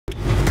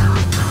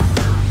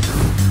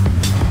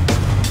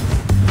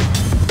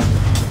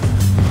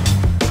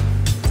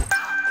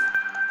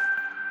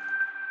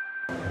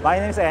My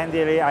name is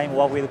Andy Lee. I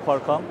work with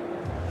Qualcomm.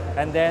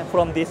 And then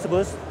from this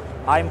booth,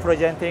 I'm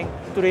presenting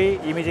 3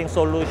 imaging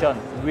solutions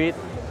with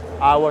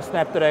our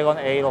Snapdragon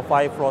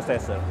 805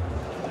 processor.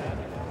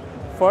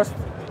 First,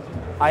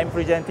 I'm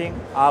presenting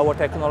our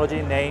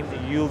technology named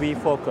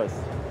UV Focus.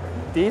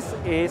 This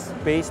is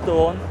based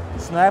on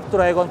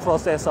Snapdragon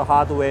processor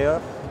hardware,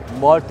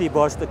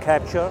 multi-burst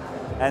capture,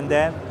 and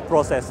then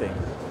processing,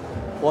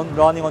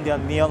 running on the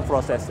Neon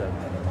processor.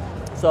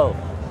 So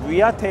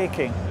we are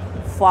taking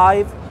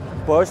 5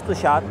 burst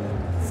shots,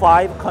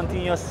 5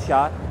 continuous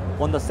shots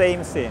on the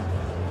same scene.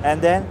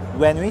 And then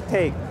when we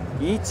take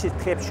each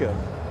capture,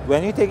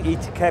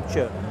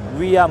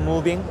 we are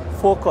moving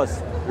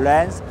focus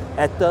lens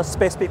at the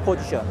specific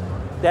position.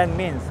 That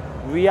means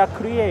we are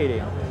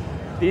creating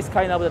this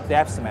kind of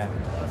depth map.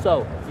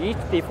 So each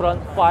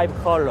different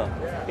 5 color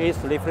is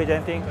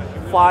representing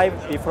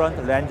 5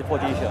 different lens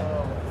positions.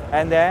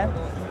 And then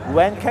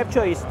when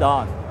capture is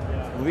done,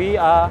 we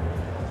are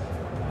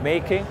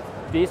making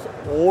this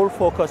all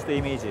focused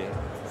image.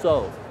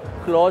 So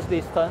close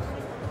distance,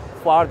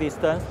 far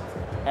distance,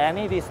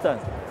 any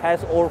distance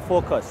has all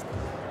focused.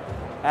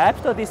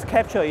 After this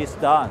capture is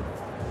done,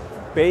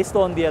 based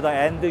on the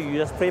end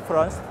user's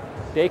preference,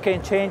 they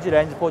can change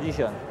lens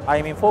position,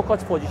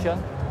 focus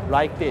position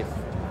like this.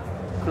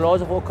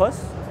 Close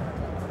focus,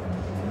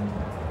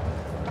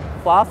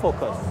 far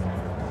focus,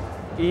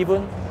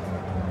 even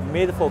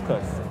mid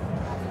focus.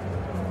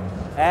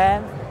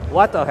 And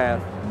what the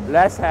hell,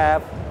 let's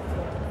have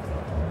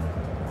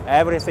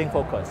everything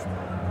focused.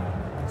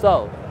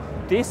 So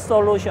this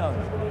solution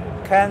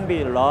can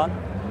be run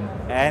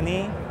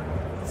any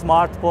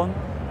smartphone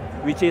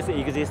which is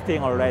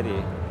existing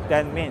already.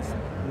 That means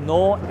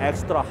no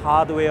extra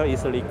hardware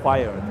is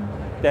required.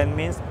 That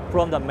means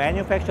from the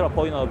manufacturer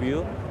point of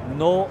view,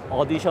 no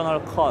additional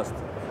cost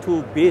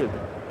to build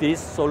this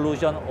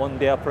solution on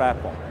their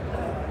platform.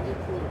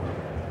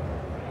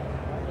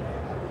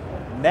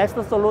 Next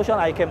solution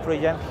I can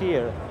present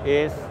here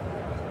is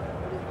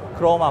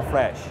Chroma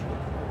Flash.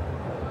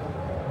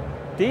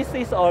 This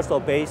is also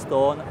based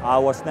on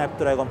our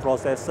Snapdragon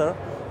processor,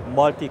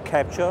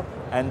 multi-capture,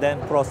 and then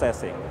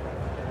processing.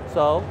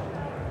 So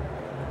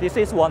this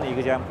is one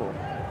example.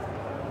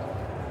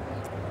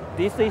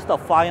 This is the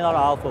final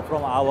output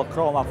from our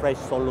Chroma Flash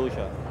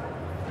solution.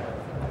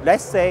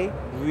 Let's say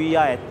we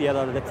are at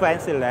the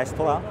fancy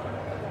restaurant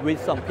with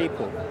some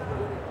people.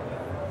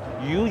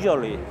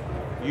 Usually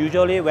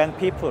when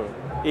people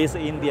is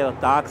in the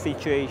dark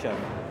situation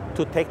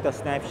to take the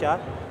snapshot,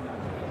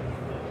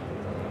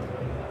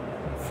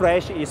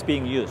 flash is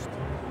being used.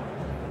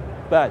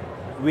 But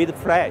with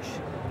flash,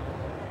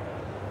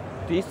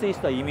 this is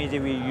the image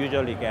we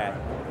usually get.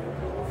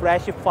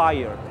 Flash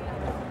fire.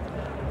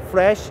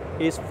 Flash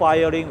is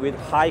firing with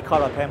high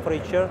color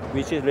temperature,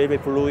 which is a little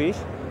bit bluish.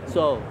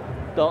 So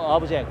the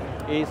object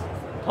is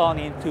turned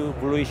into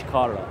bluish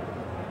color.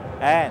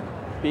 And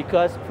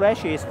because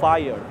flash is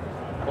fired,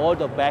 all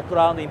the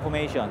background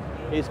information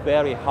is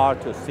very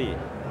hard to see.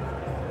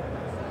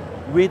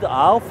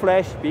 Without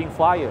flash being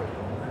fired,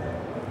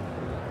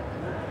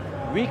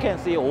 we can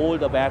see all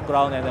the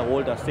background and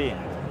all the scene.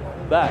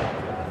 But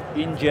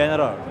in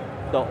general,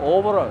 the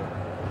overall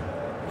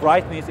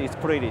brightness is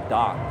pretty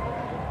dark.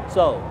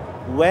 So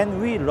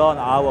when we run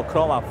our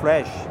Chroma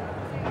Flash,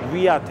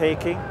 we are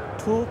taking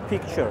 2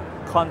 pictures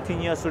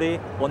continuously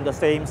on the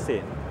same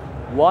scene.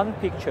 One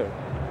picture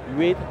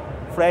with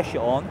flash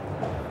on,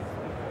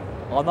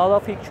 another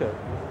picture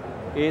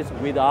is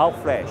without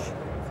flash.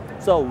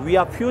 So we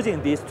are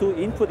fusing these 2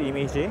 input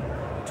images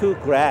to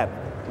grab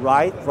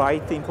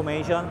right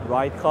information,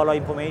 right color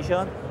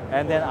information,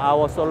 and then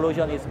our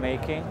solution is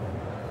making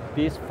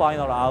this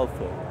final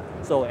output.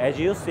 So as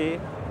you see,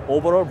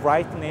 overall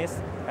brightness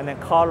and then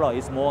color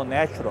is more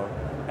natural.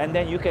 And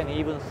then you can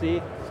even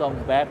see some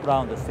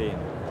background scene.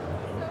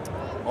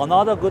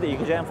 Another good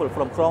example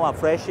from Chroma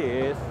Flash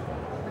is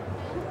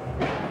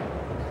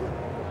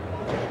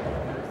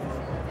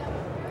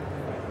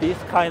this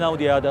kind of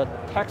the other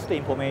text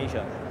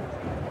information.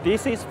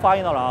 This is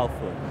final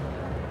output.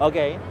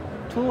 Okay,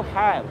 to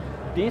have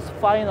this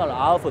final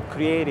output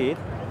created,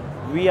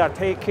 we are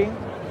taking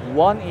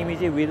one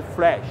image with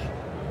flash.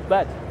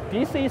 But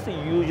this is the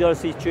usual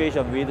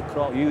situation with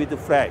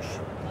flash.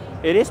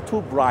 It is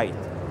too bright.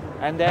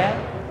 And then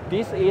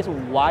this is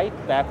white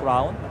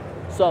background.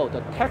 So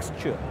the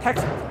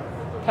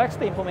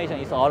text information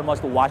is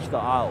almost washed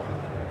out.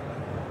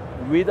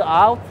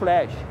 Without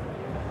flash,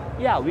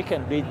 yeah, we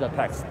can read the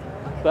text,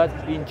 but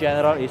in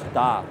general it's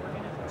dark.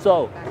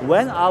 So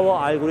when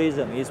our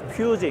algorithm is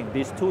fusing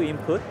these 2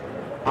 inputs,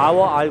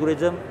 our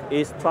algorithm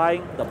is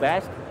trying the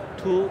best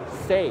to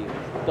save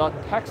the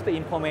text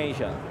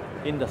information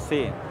in the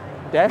scene.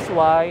 That's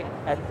why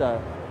as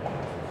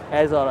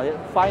a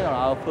final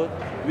output,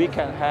 we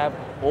can have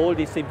all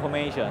this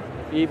information,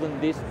 even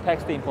this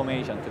text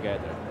information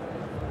together.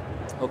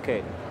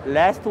 Okay,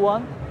 last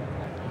one.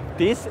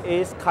 This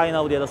is kind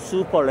of the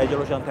super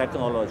resolution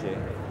technology.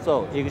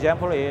 So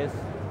example is,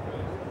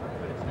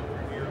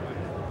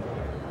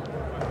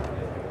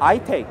 I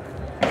take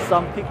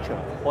some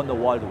picture on the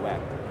World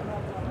Web.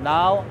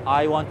 Now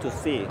I want to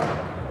see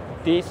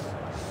this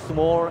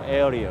small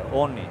area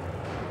only.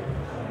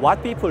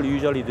 What people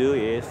usually do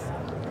is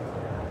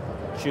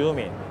zoom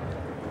in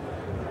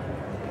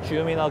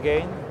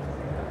again,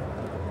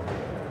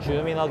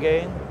 zoom in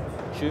again,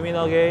 zoom in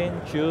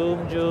again,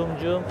 zoom, zoom,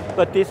 zoom.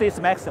 But this is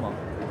maximum.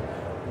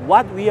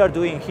 What we are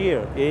doing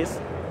here is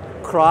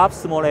crop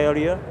small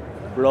area,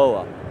 blow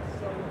up.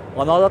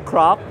 Another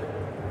crop,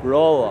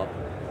 blow up.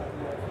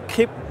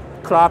 Keep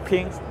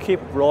cropping, keep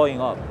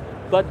blowing up.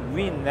 But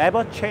we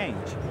never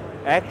change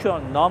actual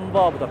number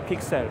of the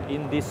pixels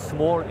in this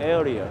small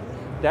area.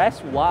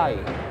 That's why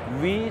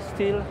we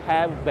still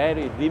have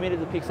very limited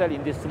pixel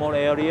in this small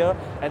area,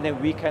 and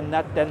then we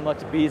cannot that much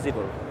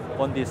visible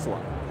on this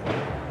one.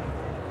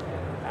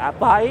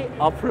 By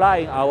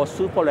applying our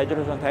super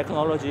resolution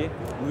technology,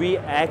 we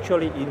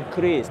actually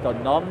increase the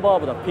number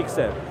of the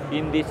pixels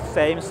in this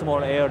same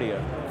small area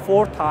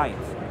 4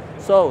 times.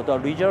 So the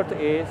result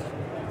is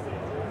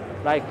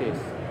like this.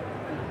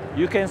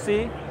 You can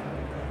see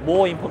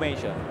more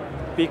information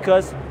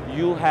because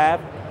you have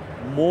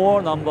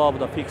more number of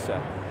the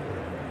pixels.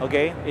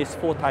 Okay, it's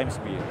 4 times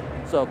bigger.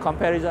 So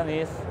comparison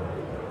is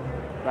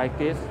like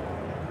this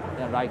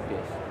and like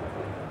this.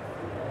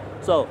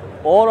 So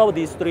all of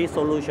these 3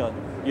 solutions,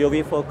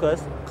 UV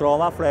focus,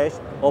 chroma flash,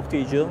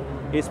 OptiZoom,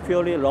 is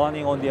purely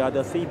running on the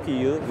other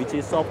CPU, which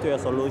is software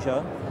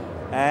solution.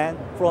 And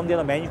from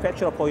the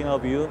manufacturer point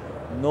of view,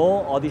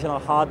 no additional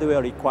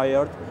hardware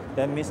required.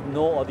 That means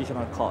no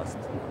additional cost.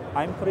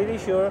 I'm pretty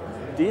sure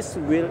this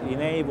will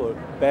enable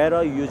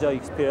better user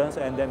experience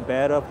and then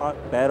better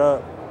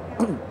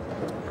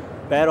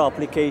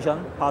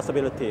application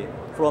possibility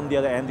from the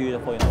other end user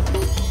point of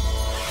view.